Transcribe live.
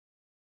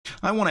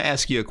I want to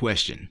ask you a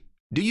question.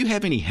 Do you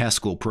have any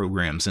Haskell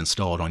programs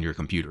installed on your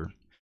computer?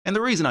 And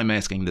the reason I'm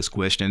asking this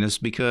question is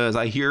because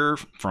I hear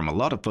from a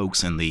lot of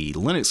folks in the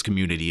Linux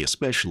community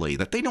especially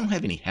that they don't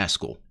have any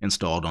Haskell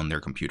installed on their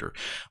computer.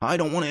 I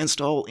don't want to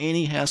install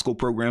any Haskell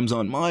programs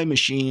on my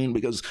machine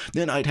because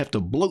then I'd have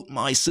to bloat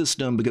my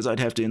system because I'd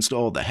have to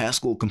install the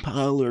Haskell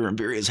compiler and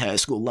various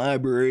Haskell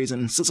libraries,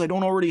 and since I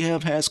don't already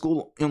have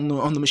Haskell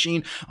on the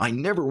machine, I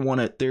never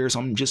want it there, so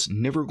I'm just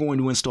never going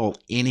to install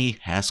any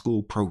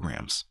Haskell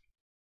programs.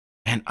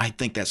 And I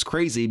think that's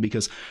crazy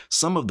because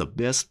some of the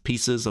best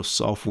pieces of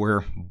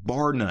software,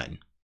 bar none,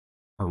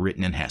 are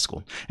written in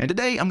Haskell. And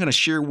today I'm going to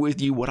share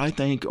with you what I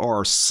think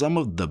are some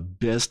of the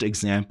best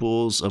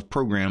examples of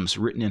programs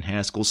written in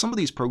Haskell. Some of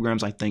these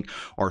programs I think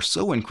are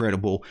so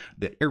incredible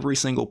that every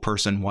single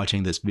person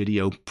watching this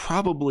video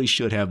probably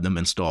should have them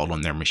installed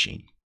on their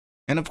machine.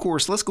 And of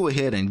course, let's go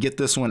ahead and get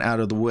this one out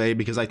of the way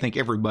because I think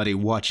everybody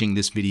watching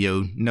this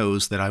video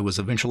knows that I was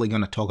eventually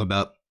going to talk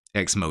about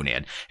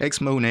Xmonad.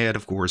 Xmonad,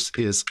 of course,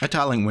 is a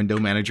tiling window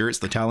manager. It's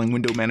the tiling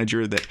window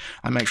manager that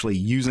I'm actually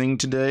using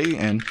today,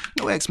 and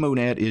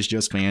Xmonad is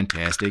just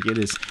fantastic. It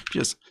is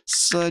just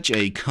such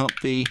a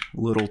comfy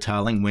little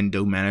tiling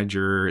window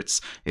manager.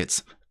 It's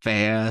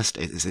fast,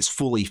 it's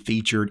fully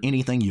featured.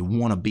 Anything you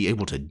want to be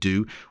able to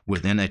do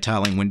within a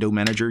tiling window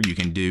manager, you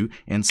can do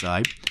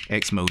inside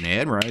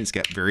Xmonad, right? It's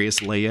got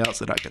various layouts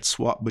that I could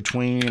swap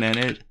between,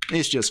 and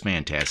it's just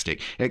fantastic.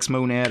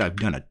 Xmonad, I've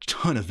done a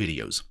ton of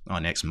videos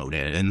on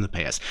Xmonad in the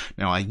past.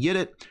 Now, I get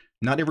it.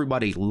 Not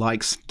everybody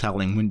likes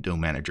tiling window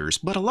managers,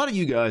 but a lot of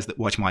you guys that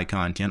watch my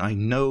content, I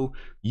know,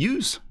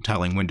 use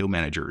tiling window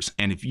managers.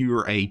 And if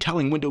you're a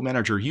tiling window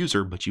manager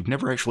user, but you've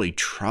never actually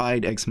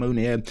tried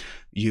Xmonad,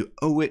 you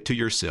owe it to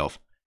yourself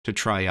to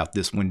try out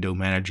this window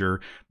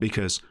manager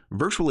because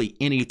virtually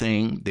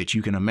anything that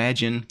you can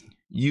imagine,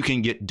 you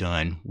can get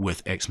done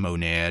with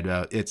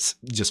Xmonad. It's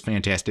just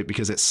fantastic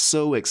because it's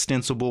so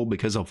extensible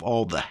because of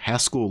all the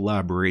Haskell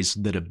libraries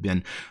that have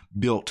been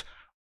built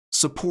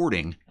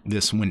supporting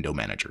this window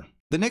manager.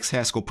 The next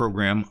Haskell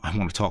program I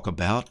want to talk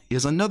about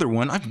is another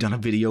one. I've done a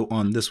video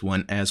on this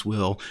one as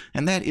well,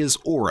 and that is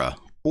Aura.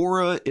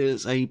 Aura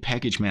is a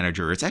package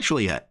manager. It's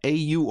actually a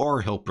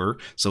AUR helper,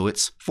 so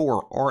it's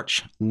for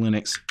Arch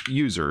Linux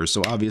users.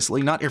 So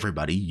obviously not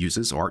everybody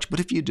uses Arch, but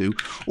if you do,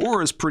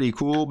 Aura is pretty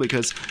cool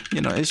because,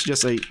 it's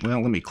just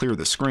well, let me clear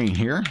the screen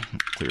here.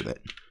 Clear that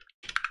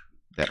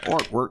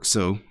artwork.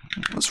 So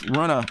let's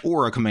run a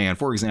Aura command.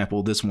 For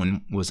example, this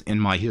one was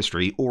in my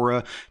history,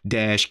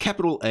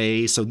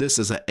 Aura-A. So this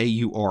is a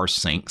AUR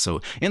sync.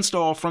 So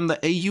install from the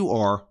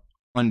AUR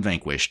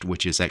Unvanquished,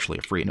 which is actually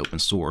a free and open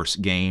source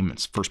game.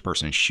 It's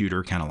first-person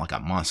shooter, kind of like a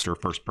monster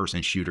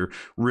first-person shooter.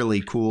 Really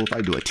cool. If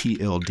I do a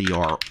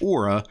TLDR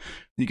Aura,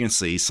 you can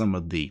see some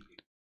of the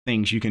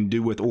things you can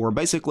do with Aura.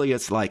 Basically,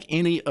 it's like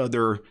any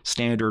other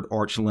standard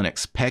Arch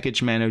Linux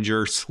package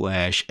manager /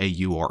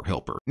 AUR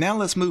helper. Now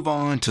let's move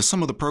on to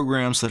some of the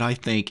programs that I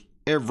think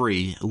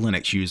every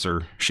Linux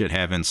user should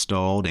have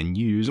installed and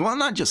use. Well,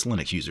 not just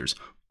Linux users,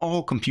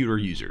 all computer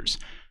users.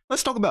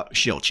 Let's talk about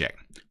shell check.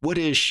 What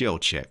is shell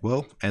check?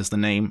 Well, as the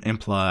name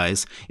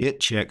implies,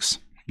 it checks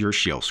your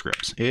shell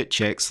scripts. It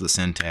checks the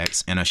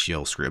syntax in a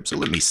shell script. So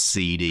let me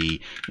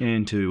cd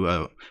into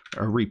a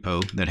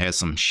repo that has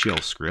some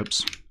shell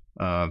scripts.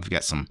 I've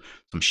got some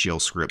shell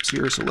scripts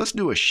here. So let's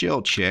do a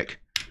shell check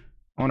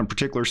on a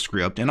particular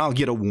script, and I'll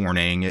get a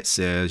warning. It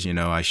says,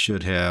 I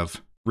should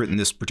have written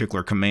this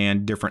particular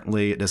command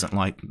differently. It doesn't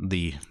like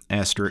the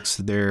asterisk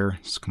there.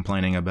 It's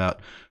complaining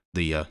about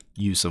the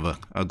use of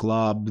a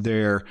glob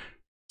there.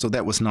 So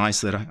that was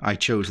nice that I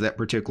chose that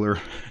particular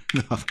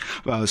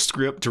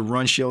script to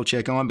run shell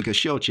check on, because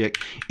shell check,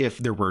 if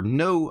there were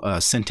no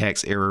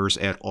syntax errors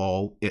at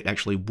all, it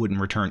actually wouldn't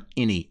return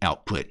any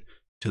output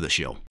to the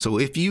shell. So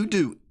if you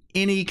do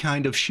any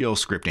kind of shell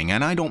scripting,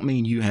 and I don't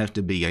mean you have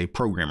to be a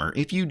programmer,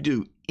 if you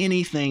do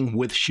anything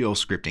with shell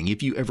scripting,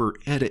 if you ever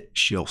edit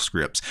shell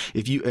scripts,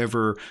 if you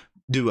ever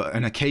do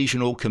an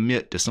occasional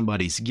commit to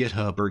somebody's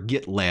GitHub or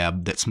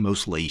GitLab that's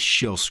mostly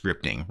shell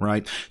scripting,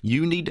 right?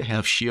 You need to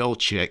have shell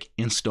check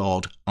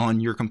installed on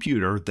your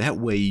computer. That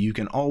way you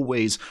can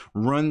always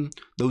run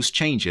those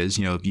changes.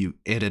 If you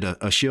edit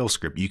a shell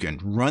script, you can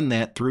run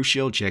that through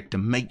shell check to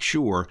make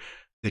sure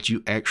that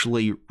you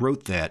actually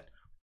wrote that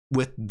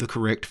with the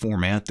correct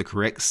format, the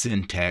correct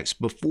syntax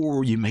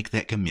before you make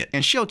that commit.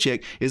 And shell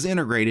check is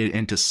integrated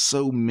into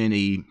so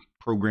many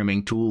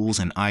programming tools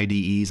and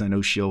IDEs. I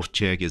know shell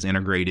check is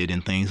integrated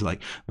in things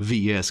like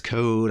VS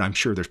Code. I'm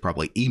sure there's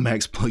probably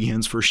Emacs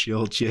plugins for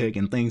shell check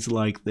and things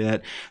like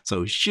that.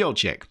 So shell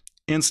check,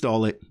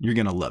 install it, you're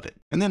gonna love it.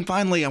 And then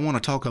finally, I want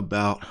to talk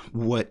about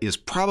what is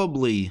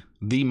probably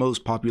the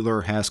most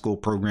popular Haskell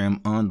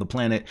program on the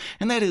planet,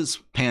 and that is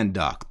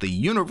Pandoc, the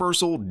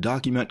Universal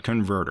Document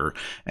Converter.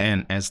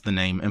 And as the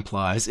name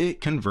implies,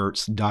 it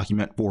converts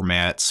document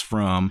formats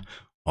from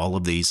all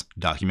of these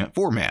document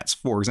formats.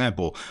 For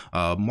example,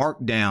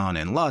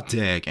 Markdown and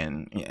LaTeX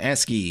and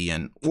ASCII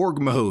and org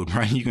mode,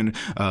 right? You can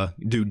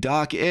do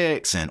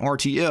docx and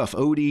RTF,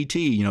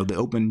 ODT, the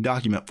open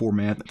document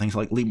format that things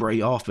like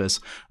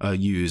LibreOffice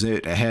use.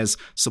 It has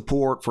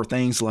support for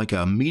things like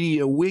a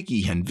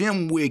MediaWiki and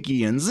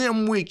VimWiki and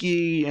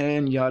ZimWiki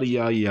and yada,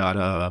 yada,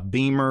 yada,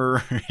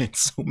 Beamer and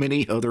so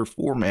many other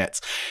formats,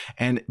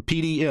 and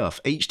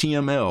PDF,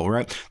 HTML,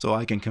 right? So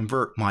I can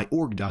convert my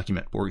org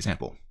document, for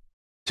example,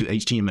 to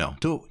HTML,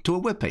 to a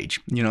web page,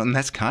 and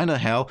that's kind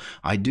of how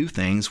I do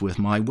things with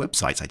my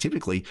websites. I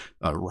typically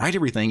write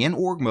everything in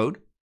org mode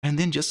and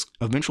then just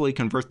eventually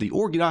convert the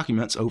org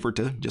documents over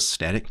to just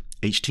static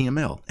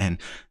HTML. And,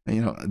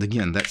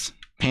 again, that's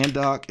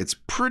Pandoc. It's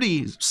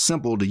pretty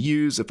simple to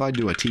use. If I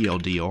do a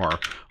TLDR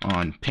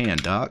on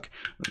Pandoc,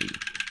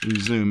 you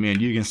zoom in,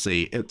 you can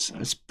see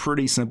it's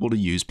pretty simple to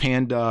use.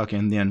 Pandoc,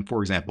 and then,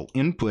 for example,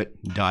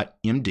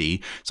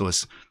 input.md. So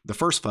it's the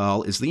first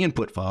file is the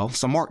input file,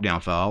 it's a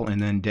markdown file, and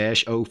then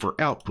 -o for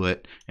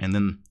output, and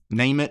then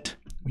name it,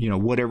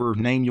 whatever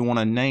name you want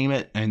to name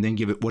it, and then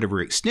give it whatever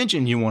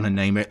extension you want to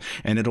name it,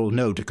 and it'll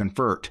know to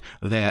convert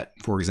that,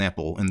 for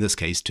example, in this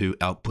case, to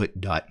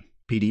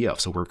output.pdf.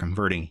 So we're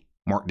converting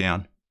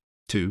markdown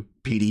to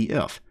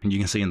PDF. And you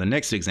can see in the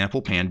next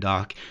example,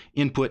 Pandoc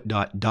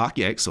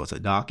input.docx, so it's a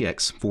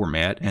docx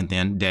format, and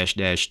then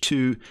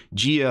 --2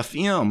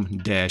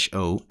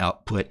 gfm-o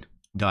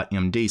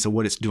output.md. So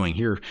what it's doing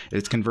here,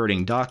 it's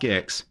converting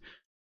docx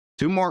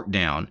to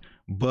markdown,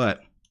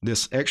 but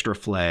this extra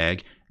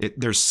flag,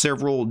 there's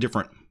several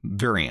different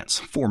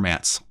variants,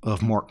 formats of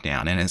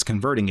markdown, and it's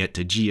converting it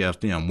to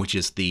GFM, which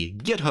is the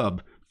GitHub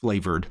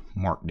flavored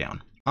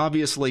markdown.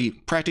 Obviously,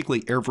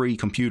 practically every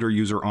computer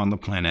user on the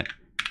planet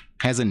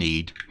has a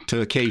need to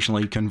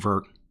occasionally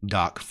convert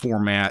doc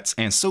formats,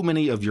 and so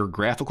many of your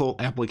graphical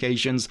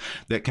applications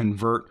that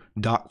convert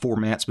doc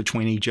formats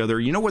between each other,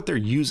 you know what they're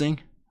using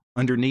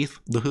underneath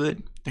the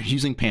hood? They're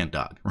using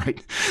Pandoc,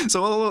 right?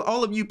 So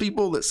all of you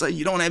people that say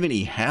you don't have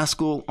any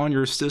Haskell on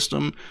your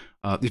system,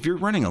 if you're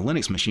running a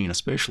Linux machine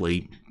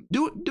especially,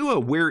 do a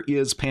where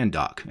is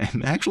Pandoc,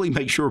 and actually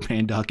make sure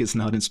Pandoc is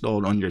not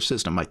installed on your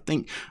system. I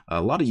think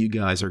a lot of you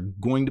guys are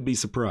going to be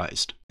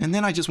surprised. And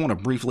then I just want to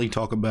briefly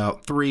talk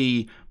about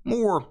 3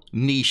 more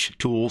niche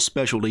tools,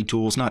 specialty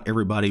tools not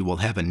everybody will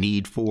have a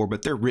need for,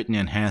 but they're written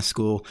in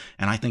Haskell,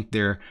 and I think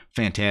they're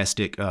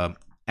fantastic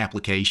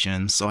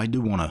applications. So I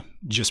do want to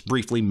just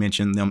briefly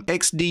mention them.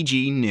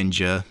 XDG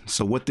Ninja.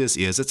 So what this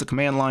is, it's a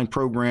command line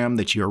program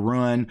that you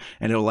run,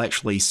 and it'll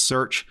actually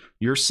search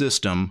your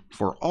system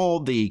for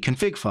all the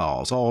config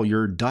files, all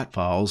your dot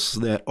files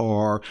that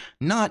are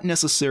not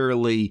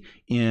necessarily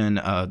in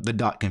the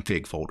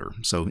 .config folder.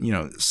 So,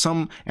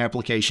 some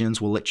applications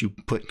will let you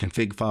put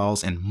config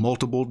files in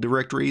multiple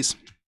directories,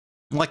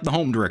 like the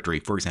home directory,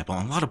 for example.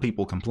 A lot of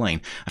people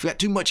complain, I've got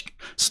too much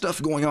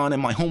stuff going on in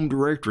my home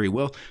directory.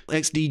 Well,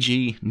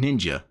 XDG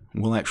Ninja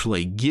will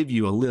actually give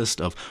you a list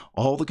of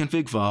all the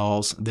config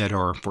files that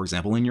are, for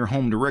example, in your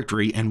home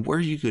directory, and where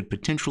you could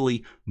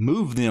potentially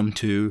move them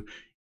to,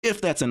 if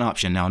that's an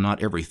option. Now,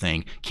 not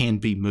everything can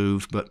be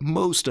moved, but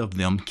most of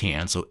them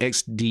can. So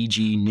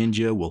XDG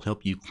Ninja will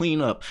help you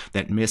clean up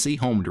that messy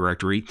home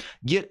directory.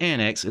 Git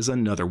Annex is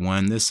another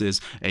one. This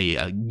is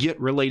a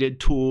Git-related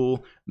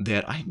tool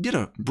that I did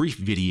a brief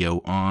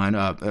video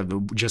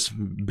on, just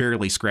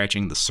barely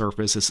scratching the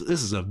surface. This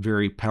is a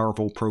very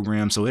powerful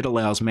program, so it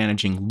allows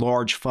managing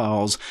large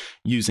files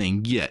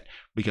using Git,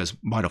 because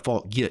by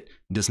default, Git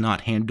does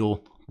not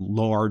handle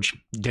large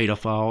data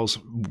files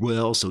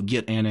well, so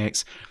Git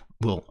Annex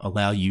will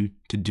allow you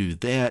to do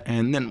that.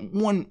 And then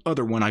one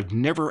other one I've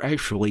never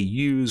actually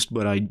used,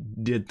 but I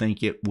did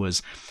think it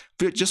was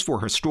fit just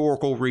for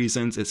historical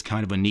reasons. It's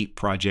kind of a neat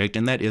project,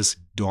 and that is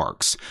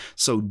Darks.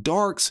 So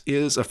Darks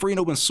is a free and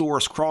open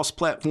source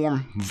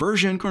cross-platform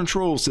version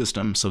control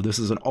system. So this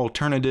is an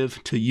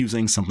alternative to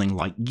using something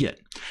like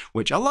Git,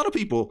 which a lot of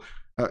people,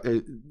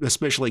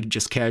 especially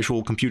just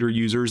casual computer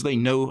users, they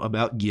know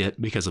about Git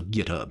because of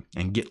GitHub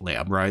and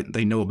GitLab, right?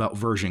 They know about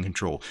version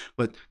control,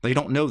 but they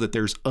don't know that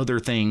there's other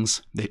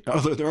things, there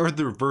are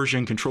other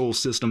version control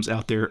systems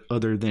out there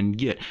other than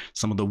Git.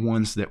 Some of the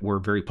ones that were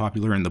very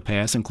popular in the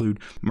past include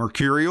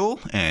Mercurial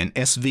and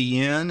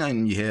SVN,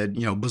 and you had,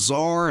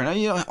 Bazaar,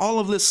 and all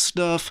of this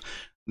stuff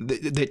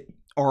that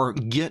are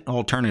Git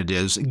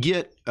alternatives.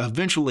 Git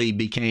eventually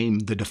became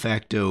the de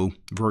facto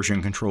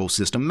version control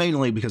system,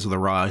 mainly because of the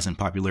rise and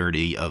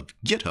popularity of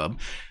GitHub.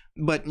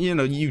 But,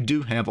 you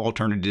do have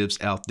alternatives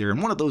out there, and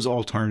one of those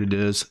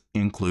alternatives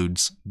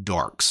includes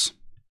Darks.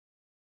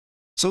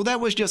 So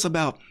that was just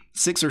about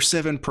 6 or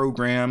 7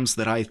 programs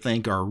that I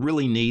think are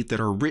really neat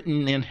that are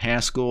written in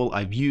Haskell.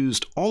 I've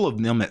used all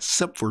of them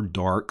except for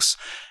Darks.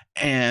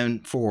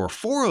 And for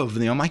 4 of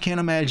them, I can't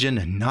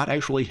imagine not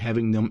actually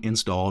having them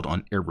installed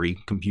on every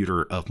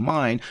computer of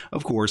mine.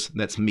 Of course,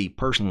 that's me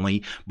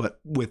personally, but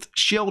with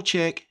Shell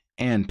Check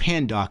and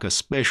Pandoc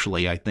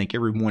especially, I think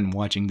everyone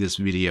watching this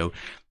video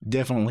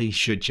definitely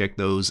should check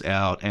those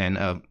out. And,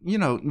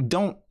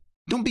 don't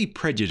don't be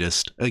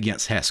prejudiced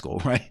against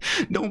Haskell, right?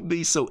 Don't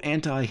be so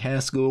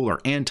anti-Haskell or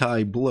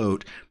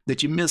anti-bloat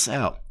that you miss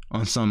out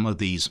on some of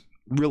these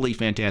really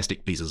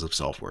fantastic pieces of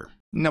software.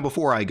 Now,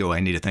 before I go, I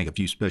need to thank a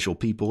few special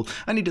people.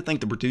 I need to thank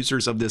the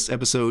producers of this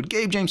episode: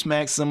 Gabe, James,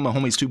 Maxim, my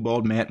homies Too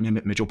Bald, Matt,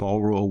 Mimit, Mitchell,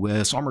 Paul, Royal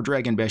West, Armor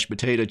Dragon, Bash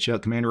Potato,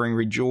 Chuck, Commander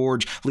Angry,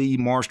 George, Lee,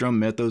 Marstrom,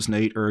 Methos,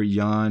 Nate,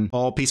 Jan,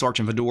 Paul, Peace Arch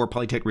and Fedor,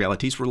 Polytech,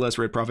 Realities for Less,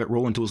 Red Prophet,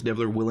 Rolling Tools,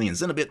 Devler, Willie, and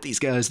Zenobit. These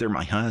guys, they're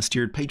my highest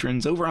tiered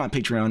patrons over on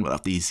Patreon.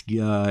 Without these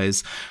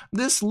guys,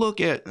 this look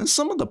at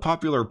some of the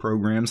popular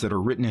programs that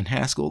are written in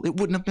Haskell, it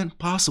wouldn't have been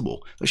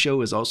possible. The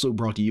show is also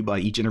brought to you by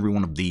each and every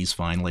one of these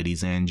fine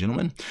ladies and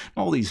gentlemen.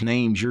 All these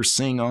names you're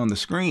seeing on the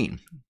screen,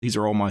 these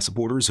are all my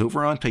supporters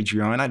over on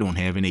Patreon. I don't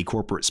have any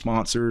corporate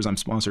sponsors. I'm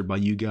sponsored by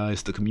you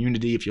guys, the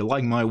community. If you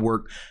like my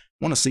work,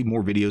 want to see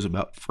more videos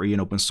about free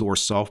and open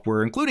source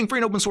software, including free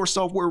and open source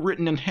software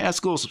written in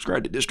Haskell,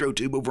 subscribe to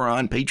DistroTube over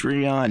on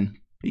Patreon.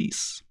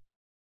 Peace.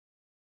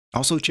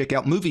 Also check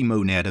out Movie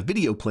Monad, a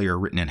video player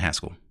written in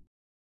Haskell.